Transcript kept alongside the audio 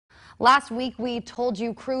Last week, we told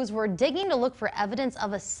you crews were digging to look for evidence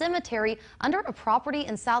of a cemetery under a property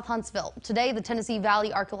in South Huntsville. Today, the Tennessee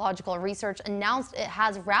Valley Archaeological Research announced it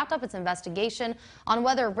has wrapped up its investigation on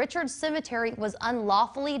whether Richard's cemetery was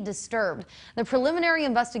unlawfully disturbed. The preliminary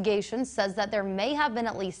investigation says that there may have been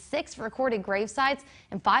at least 6 recorded grave sites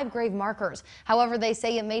and 5 grave markers. However, they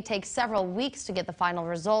say it may take several weeks to get the final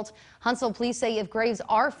result. Huntsville police say if graves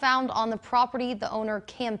are found on the property, the owner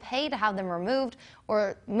can pay to have them removed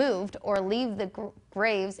or moved or leave the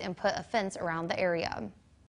graves and put a fence around the area.